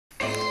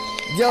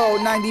Yo,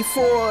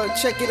 94,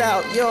 check it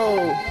out,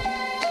 yo.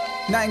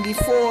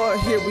 94,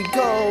 here we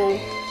go.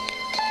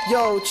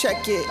 Yo,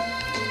 check it.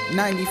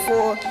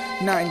 94,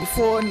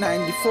 94,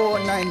 94,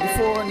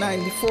 94,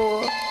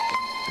 94.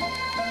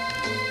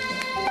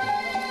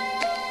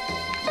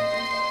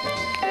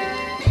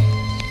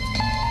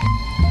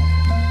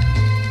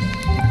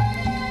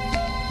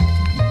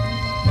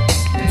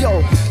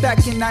 Yo,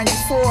 back in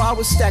 94, I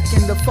was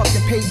stacking the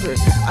fucking paper.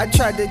 I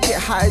tried to get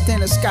higher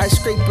than a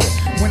skyscraper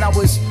when I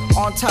was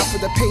on top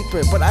of the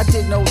paper. But I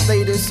did no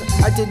laters,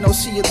 I did no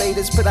see you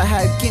laters. But I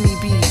had guinea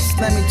bees,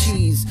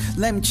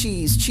 lemon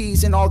cheese,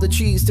 cheese and all the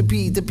trees to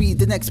be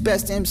the next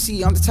best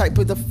MC on the type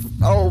of the,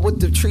 with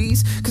the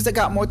trees. Cause I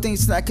got more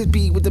things than I could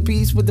be with the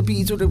bees, with the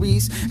bees, with the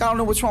rees. I don't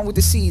know what's wrong with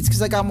the seeds,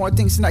 cause I got more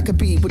things than I could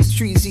be with the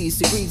treesies,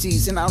 the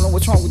greasies. And I don't know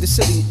what's wrong with the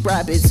silly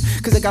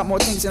rabbits, cause I got more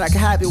things than I can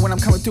have it when I'm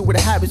coming through with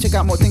a habit. I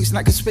got more things than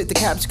I can spit the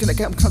caps, gonna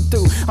come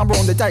through. I'm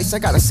rolling the dice, I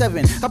got a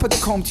 7. I put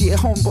the comb to your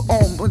home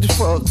just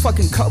for a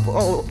fucking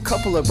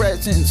couple of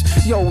resins.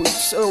 Yo,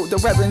 so the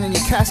reverend in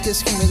your casket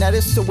screaming that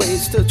it's the way,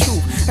 it's the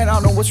truth. And I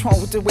don't know what's wrong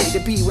with the way to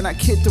be when I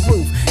hit the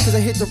roof, cause I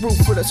hit the roof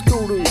with a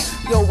screw.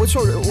 Yo, what's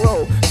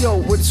wrong? Yo,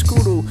 with a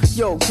screw.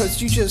 Yo,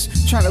 cause you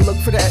just trying to look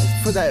for that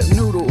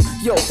noodle.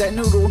 Yo, that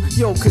noodle.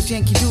 Yo, cause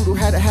Yankee Doodle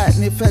had a hat,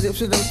 and if it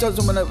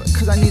doesn't wanna,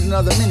 cause I need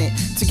another minute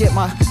to get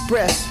my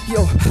breath.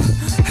 Yo.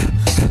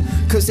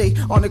 Cause they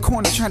on the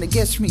corner trying to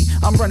get me.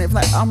 I'm running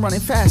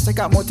fast. I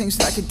got more things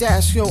that I could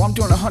dash. Yo, I'm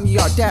doing a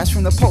 100-yard dash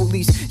from the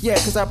police. Yeah,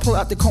 cause I pull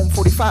out the Comb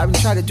 45 and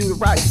try to do the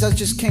right. Cause I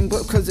just came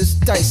cause it's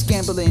dice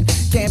gambling.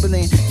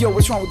 Yo,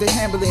 what's wrong with the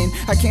handling?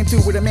 I came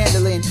through with a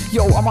mandolin.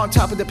 Yo, I'm on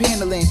top of the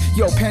pandolin.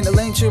 Yo,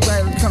 pandolin, you're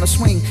gonna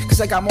swing.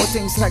 Cause I got more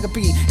things that I could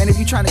be. And if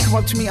you trying to come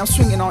up to me, I'm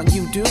swinging on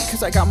you, dude.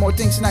 Cause I got more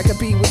things than I could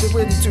be with the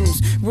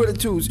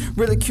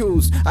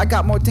ridicules. I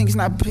got more things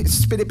and I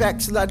spit it back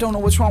till I don't know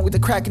what's wrong with the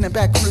crack in the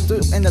back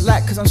and the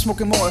lack. Cause I'm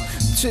smoking more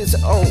shit.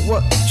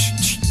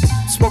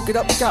 Smoke it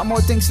up, got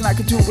more things than I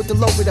could do with the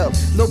lope it up,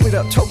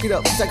 choke it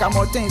up. Cause I got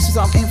more things, cause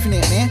I'm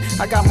infinite, man.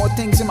 I got more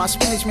things in my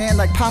spinach, man,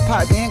 like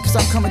Popeye, man. Cause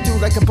I'm coming through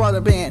like a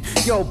butter band.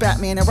 Yo,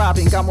 Batman and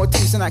Robin, got more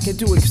things than I could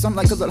do it. Cause I'm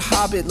like a little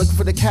hobbit, looking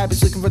for the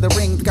cabbage, looking for the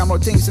ring. Got more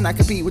things than I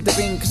could be with the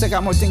ring. Cause I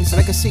got more things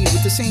than I could see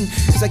with the scene.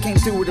 Cause I came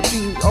through with a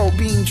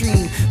bean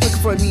dream.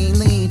 Looking for a mean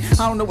lean.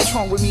 I don't know what's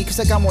wrong with me, cause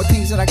I got more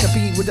things than I could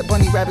be with the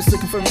bunny rabbits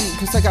looking for me.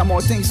 Cause I got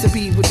more things to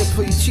be with the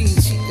pretty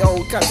cheese.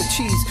 Yo, got the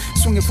cheese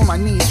swinging from my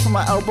knees, from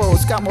my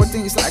elbows. Got more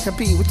things that I could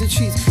be with the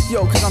cheese.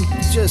 Yo, cause I'm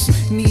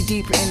just knee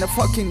deep in the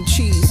fucking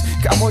cheese.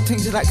 Got more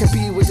things that I could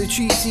be with the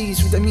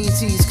cheesies, with the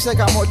meatsies. Cause I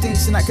got more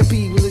things than I could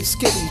be with the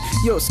skitty.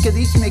 Yo,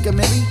 skitty, make a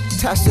milli,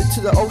 toss it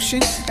to the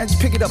ocean, and just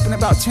pick it up in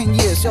about 10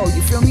 years. Yo,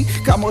 you feel me?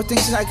 Got more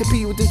things than I could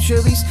be with the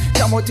chilies.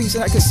 Got more things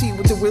that I could see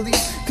with the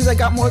willies. Cause I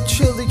got more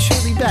chili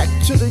back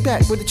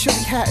with a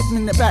chili hat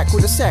in the back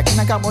with a sack. And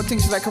I got more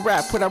things that I could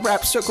rap. But I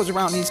wrap circles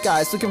around these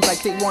guys, looking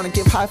like they wanna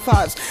give high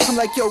fives. I'm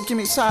like, yo, give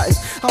me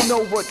size. I don't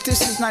know what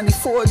this is.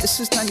 94, this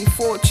is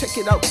 94. Check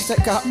it out, cause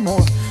I got more.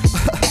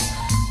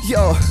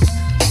 Yo,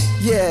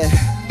 yeah,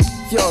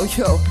 yo,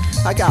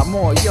 I got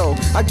more, yo.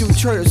 I do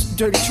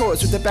dirty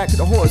chores with the back of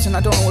the horse, and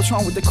I don't know what's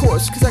wrong with the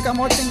course, cause I got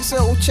more things,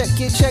 so check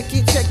it.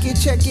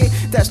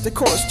 That's the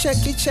course. Check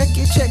it,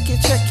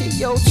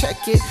 yo,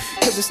 check it.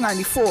 Cause it's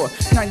 94,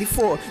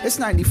 it's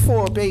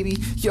 94, baby.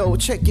 Yo,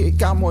 check it,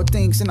 got more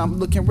things, and I'm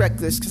looking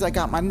reckless, cause I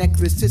got my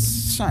necklace,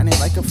 it's shining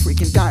like a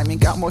freaking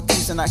diamond. Got more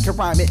things than I can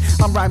rhyme it.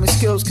 I'm rhyming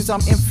skills, cause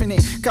I'm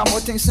infinite. Got more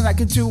things than I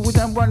can do with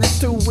them running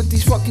through with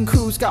these fucking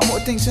crews. Got more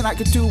things than I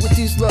can do with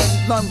these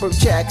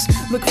lumberjacks.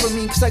 Look for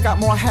me, cause I got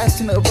more hats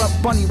than a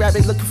bunny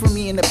rabbit. Looking for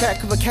me in the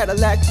back of a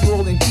Cadillac,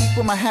 rolling deep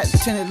with my hat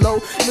tinted low.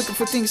 Looking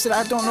for things that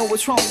I don't know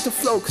what's wrong with the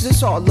flow, cause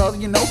it's all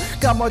love, you know.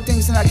 Got more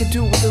things than I can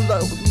do with the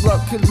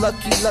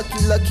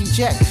lucky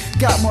jack.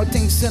 Got more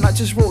things than I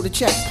just rolled a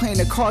jack playing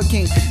a card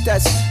game.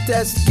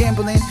 That's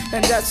gambling,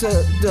 and that's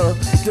the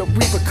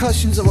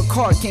repercussions of a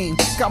card game.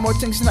 Got more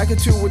things than I can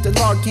do with the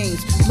log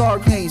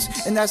games,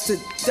 and that's the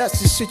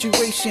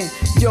situation.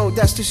 Yo,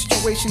 that's the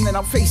situation that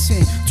I'm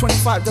facing.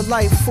 25 to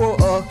life for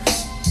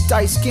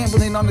dice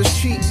gambling on the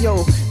street,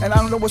 yo. And I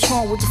don't know what's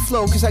wrong with the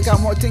flow, cause I got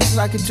more things than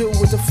I can do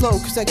with the flow.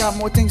 Cause I got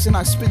more things than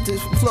I spit the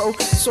flow,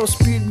 so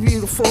speed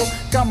beautiful.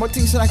 Got more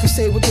things than I can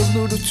say with the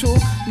little tool.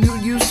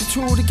 Use the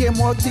tool to get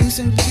more things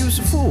than use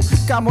the fool.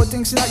 Got more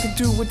things than I can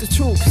do with the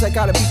tool, cause I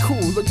gotta be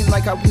cool. Looking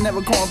like I'm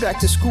never going back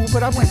to school,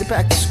 but I went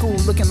back to school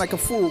looking like a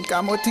fool.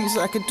 Got more things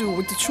that I could do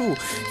with the tool.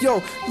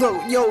 Yo,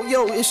 look,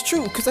 yo, it's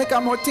true, cause I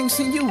got more things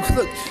than you.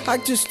 Look, I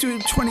just do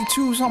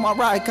 22s on my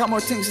ride. Got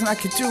more things than I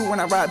could do when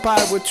I ride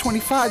by with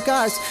 25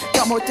 guys.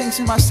 Got more things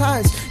in my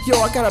size. Yo,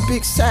 I got a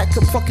big sack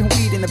of fucking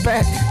weed in the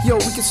back. Yo,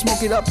 we can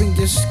smoke it up and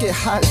just get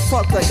high as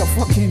fuck like a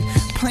fucking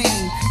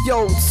plane.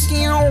 Yo,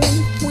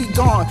 we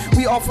gone.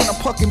 We off on a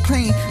fucking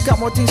plane. Got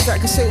more things that I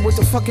can say with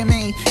the fucking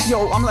main.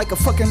 Yo, I'm like a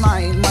fucking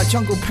lion. My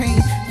jungle pain.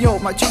 Yo,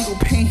 my jungle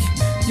pain.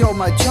 Yo,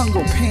 my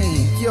jungle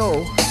pain.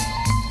 Yo.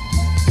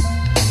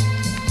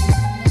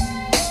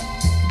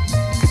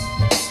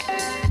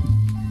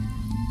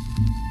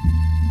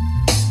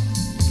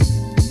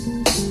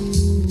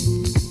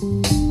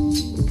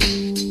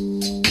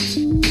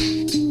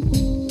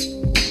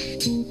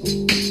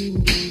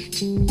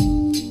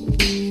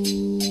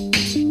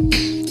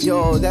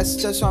 Yo,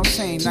 that's what I'm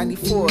saying.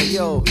 94,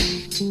 yo.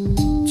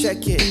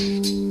 Check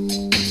it.